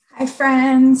Hi,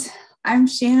 friends. I'm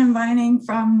Shannon Vining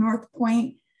from North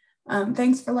Point.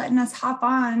 Thanks for letting us hop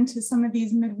on to some of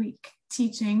these midweek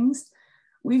teachings.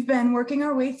 We've been working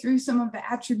our way through some of the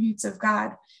attributes of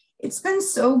God. It's been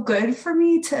so good for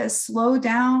me to slow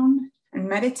down and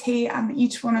meditate on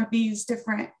each one of these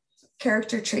different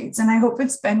character traits, and I hope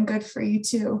it's been good for you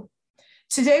too.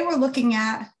 Today, we're looking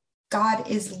at God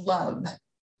is love.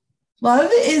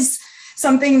 Love is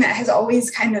something that has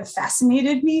always kind of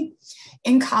fascinated me.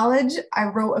 In college, I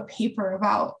wrote a paper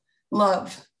about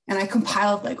love, and I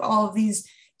compiled all of these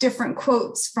different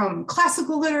quotes from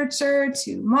classical literature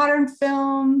to modern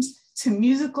films to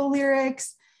musical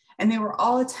lyrics, and they were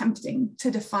all attempting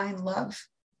to define love.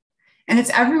 And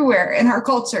it's everywhere in our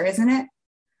culture, isn't it?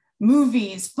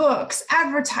 Movies, books,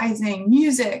 advertising,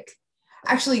 music.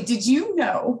 Actually, did you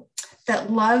know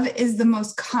that love is the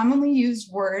most commonly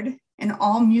used word in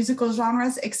all musical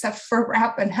genres except for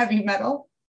rap and heavy metal?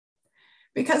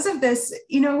 Because of this,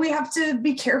 we have to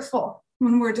be careful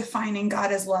when we're defining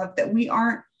God as love, that we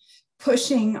aren't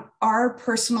pushing our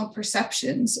personal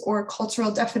perceptions or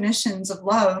cultural definitions of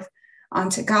love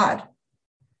onto God.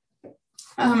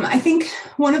 I think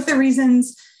one of the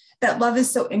reasons that love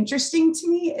is so interesting to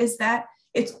me is that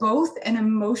it's both an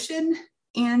emotion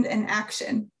and an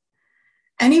action.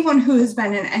 Anyone who has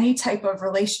been in any type of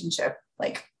relationship,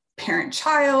 like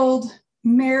parent-child,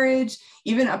 marriage,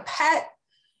 even a pet,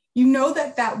 you know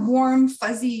that warm,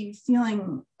 fuzzy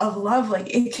feeling of love,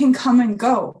 it can come and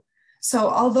go. So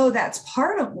although that's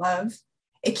part of love,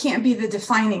 it can't be the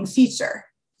defining feature,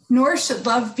 nor should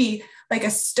love be like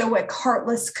a stoic,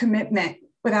 heartless commitment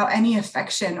without any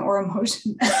affection or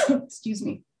emotion. Excuse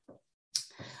me.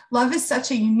 Love is such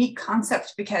a unique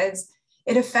concept because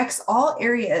it affects all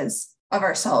areas of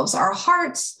ourselves, our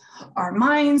hearts, our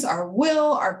minds, our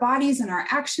will, our bodies, and our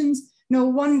actions. No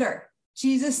wonder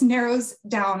Jesus narrows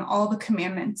down all the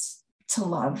commandments to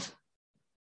love.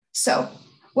 So,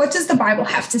 what does the Bible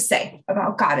have to say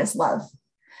about God as love?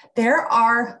 There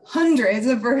are hundreds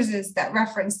of verses that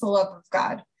reference the love of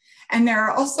God, and there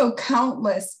are also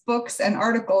countless books and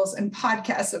articles and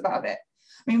podcasts about it.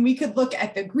 I mean, we could look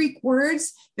at the Greek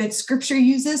words that Scripture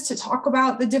uses to talk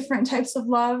about the different types of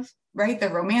love, right? The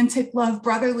romantic love,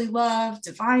 brotherly love,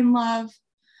 divine love.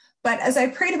 But as I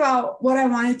prayed about what I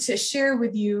wanted to share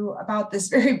with you about this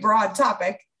very broad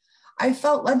topic, I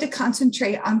felt led to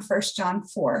concentrate on 1 John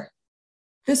 4.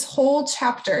 This whole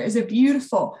chapter is a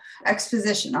beautiful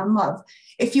exposition on love.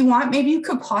 If you want, maybe you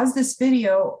could pause this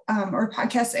video or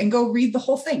podcast and go read the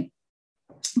whole thing.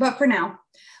 But for now,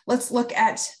 let's look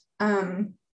at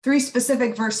 3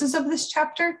 specific verses of this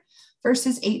chapter,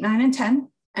 verses 8, 9, and 10,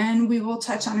 and we will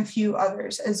touch on a few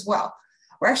others as well.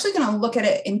 We're actually going to look at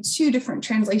it in 2 different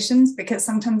translations because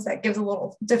sometimes that gives a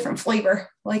little different flavor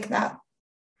like that.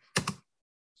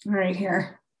 Right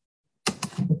here.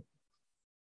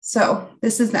 So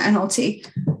this is the NLT.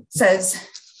 It says,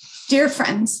 "Dear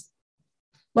friends,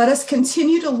 let us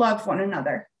continue to love one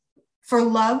another, for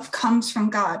love comes from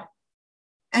God.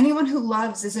 Anyone who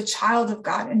loves is a child of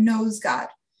God and knows God,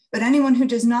 but anyone who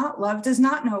does not love does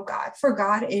not know God, for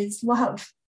God is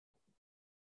love.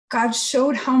 God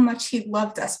showed how much he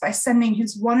loved us by sending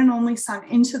his one and only Son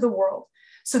into the world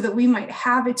so that we might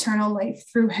have eternal life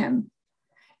through him.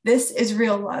 This is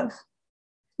real love.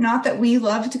 Not that we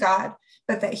loved God,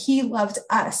 but that he loved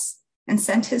us and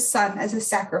sent his Son as a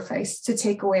sacrifice to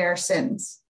take away our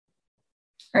sins."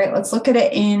 All right, let's look at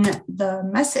it in the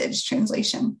Message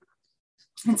translation.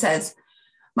 It says,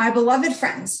 "My beloved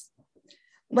friends,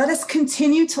 let us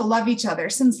continue to love each other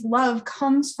since love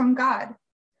comes from God.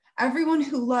 Everyone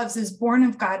who loves is born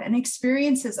of God and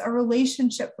experiences a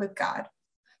relationship with God.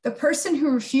 The person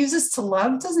who refuses to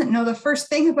love doesn't know the first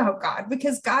thing about God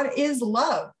because God is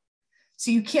love. So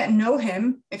you can't know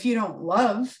him if you don't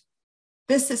love.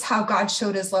 This is how God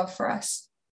showed his love for us.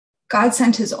 God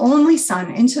sent his only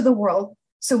Son into the world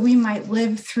so we might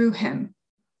live through him.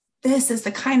 This is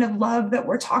the kind of love that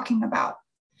we're talking about.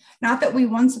 Not that we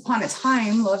once upon a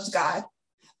time loved God,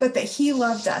 but that he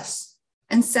loved us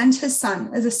and sent his Son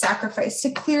as a sacrifice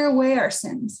to clear away our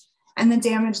sins and the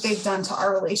damage they've done to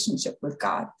our relationship with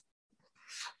God."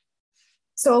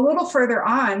 So a little further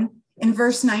on in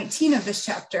verse 19 of this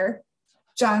chapter,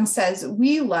 John says,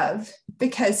 "We love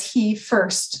because he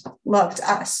first loved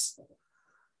us."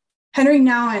 Henry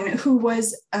Nouwen, who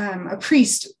was a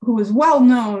priest who was well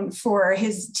known for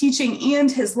his teaching and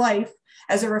his life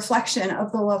as a reflection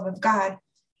of the love of God,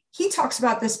 he talks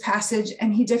about this passage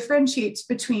and he differentiates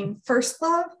between first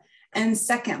love and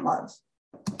second love.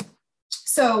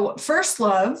 So first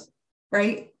love,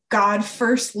 right? God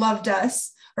first loved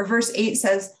us, or verse 8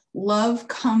 says, love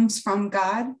comes from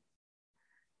God.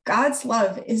 God's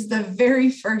love is the very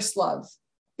first love.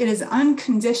 It is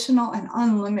unconditional and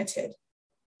unlimited.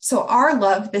 So our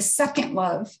love, the second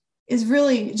love, is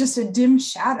really just a dim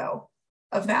shadow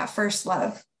of that first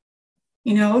love.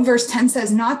 Verse 10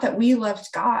 says, not that we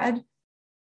loved God.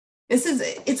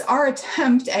 It's our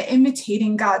attempt at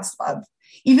imitating God's love.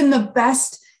 Even the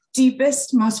best,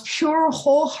 deepest, most pure,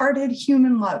 wholehearted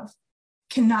human love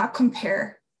cannot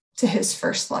compare to his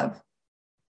first love.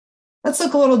 Let's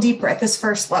look a little deeper at this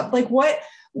first love. Like what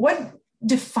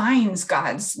defines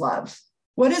God's love?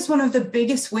 What is one of the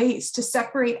biggest ways to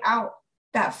separate out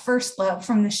that first love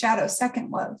from the shadow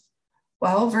second love?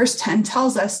 Well, verse 10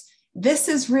 tells us this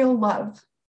is real love,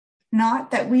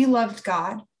 not that we loved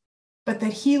God, but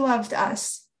that he loved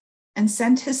us and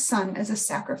sent his son as a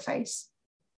sacrifice.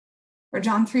 Or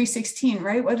John 3:16,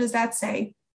 right? What does that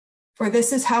say? For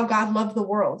this is how God loved the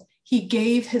world. He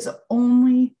gave his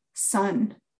only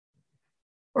son.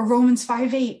 Or Romans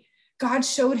 5:8, God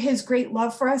showed his great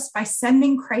love for us by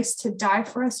sending Christ to die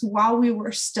for us while we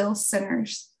were still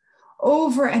sinners.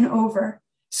 Over and over,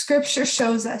 scripture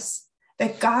shows us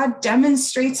that God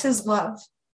demonstrates his love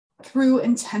through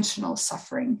intentional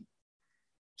suffering.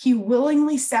 He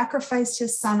willingly sacrificed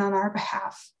his son on our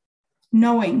behalf,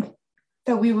 knowing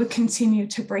that we would continue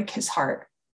to break his heart.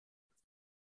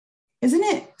 Isn't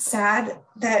it sad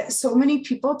that so many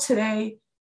people today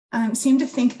seem to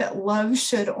think that love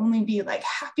should only be like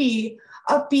happy,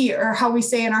 upbeat, or how we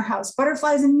say in our house,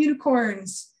 butterflies and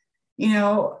unicorns,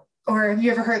 or have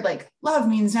you ever heard like love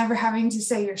means never having to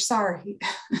say you're sorry?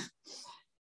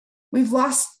 We've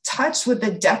lost touch with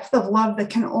the depth of love that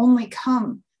can only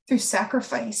come through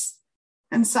sacrifice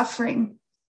and suffering.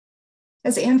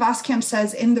 As Ann Voskamp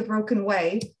says in The Broken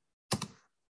Way,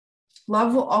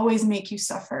 love will always make you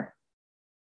suffer.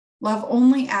 Love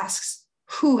only asks,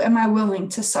 who am I willing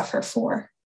to suffer for?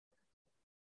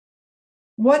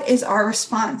 What is our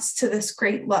response to this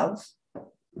great love? I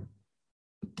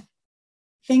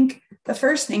think the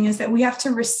first thing is that we have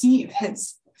to receive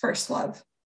his first love.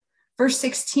 Verse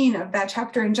 16 of that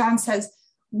chapter in John says,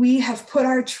 we have put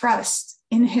our trust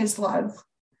in his love.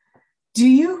 Do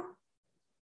you?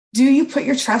 Do you put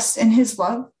your trust in his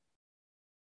love?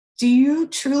 Do you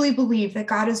truly believe that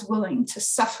God is willing to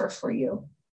suffer for you?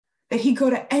 That he'd go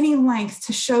to any length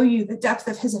to show you the depth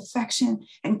of his affection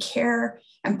and care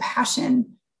and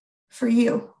passion for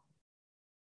you?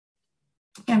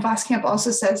 And Voskamp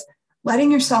also says,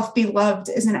 letting yourself be loved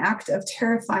is an act of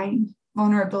terrifying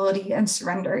vulnerability and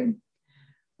surrendering.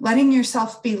 Letting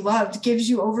yourself be loved gives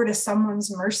you over to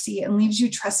someone's mercy and leaves you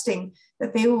trusting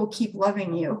that they will keep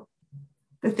loving you,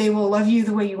 that they will love you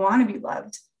the way you want to be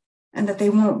loved, and that they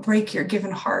won't break your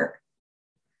given heart.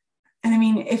 And I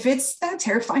mean, if it's that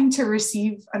terrifying to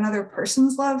receive another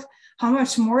person's love, how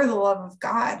much more the love of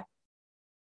God?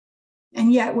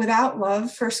 And yet without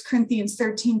love, 1 Corinthians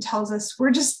 13 tells us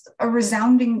we're just a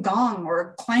resounding gong or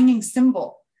a clanging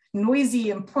cymbal,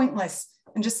 noisy and pointless,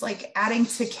 and just like adding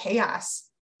to chaos.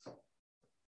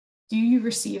 Do you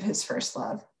receive his first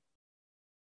love?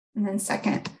 And then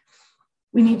second,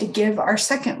 we need to give our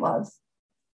second love.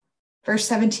 Verse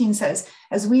 17 says,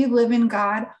 as we live in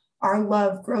God, our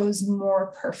love grows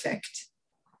more perfect.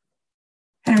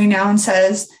 Henry Nouwen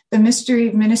says, the mystery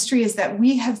of ministry is that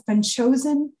we have been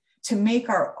chosen to make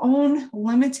our own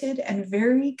limited and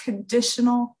very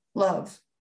conditional love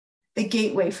the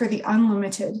gateway for the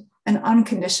unlimited and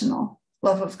unconditional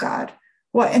love of God.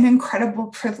 What an incredible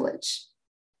privilege.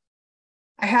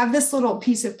 I have this little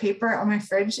piece of paper on my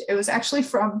fridge. It was actually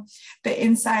from the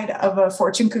inside of a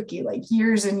fortune cookie, like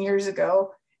years and years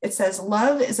ago. It says,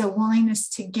 love is a willingness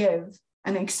to give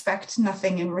and expect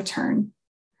nothing in return.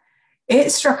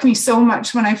 It struck me so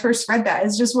much when I first read that.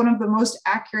 It's just one of the most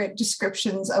accurate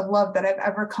descriptions of love that I've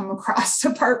ever come across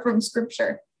apart from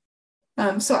scripture.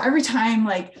 So every time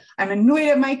like I'm annoyed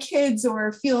at my kids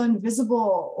or feel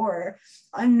invisible or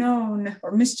unknown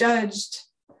or misjudged,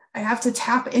 I have to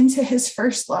tap into his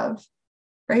first love,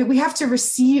 right? We have to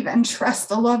receive and trust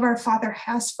the love our Father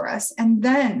has for us. And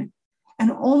then,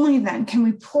 and only then, can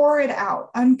we pour it out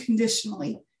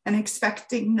unconditionally and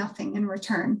expecting nothing in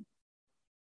return.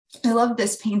 I love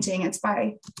this painting. It's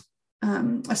by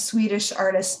a Swedish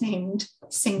artist named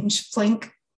Singe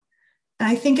Flink. And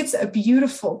I think it's a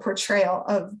beautiful portrayal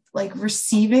of like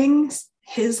receiving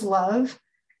his love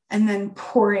and then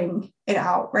pouring it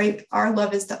out, right? Our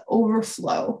love is the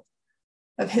overflow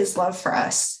of his love for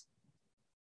us.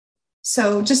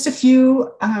 So just a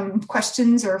few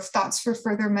questions or thoughts for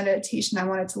further meditation I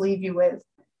wanted to leave you with.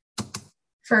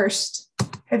 First,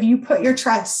 have you put your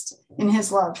trust in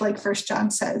his love, like 1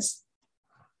 John says?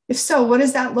 If so, what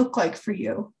does that look like for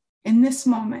you in this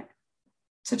moment?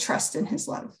 to trust in his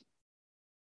love.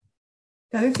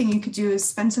 The other thing you could do is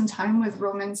spend some time with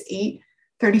Romans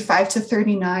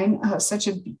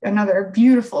 8:35-39, another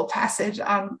beautiful passage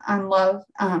on love,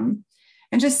 and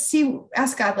just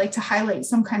ask God like to highlight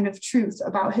some kind of truth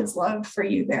about his love for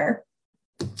you there.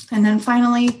 And then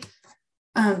finally,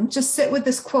 just sit with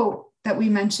this quote that we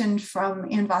mentioned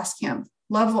from Ann Voskamp.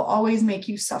 Love will always make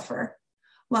you suffer.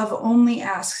 Love only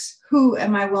asks, who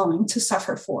am I willing to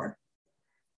suffer for?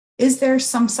 Is there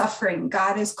some suffering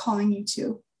God is calling you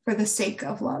to for the sake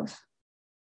of love?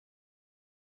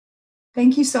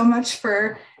 Thank you so much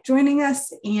for joining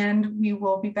us, and we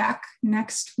will be back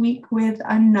next week with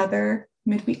another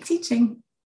midweek teaching.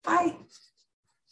 Bye.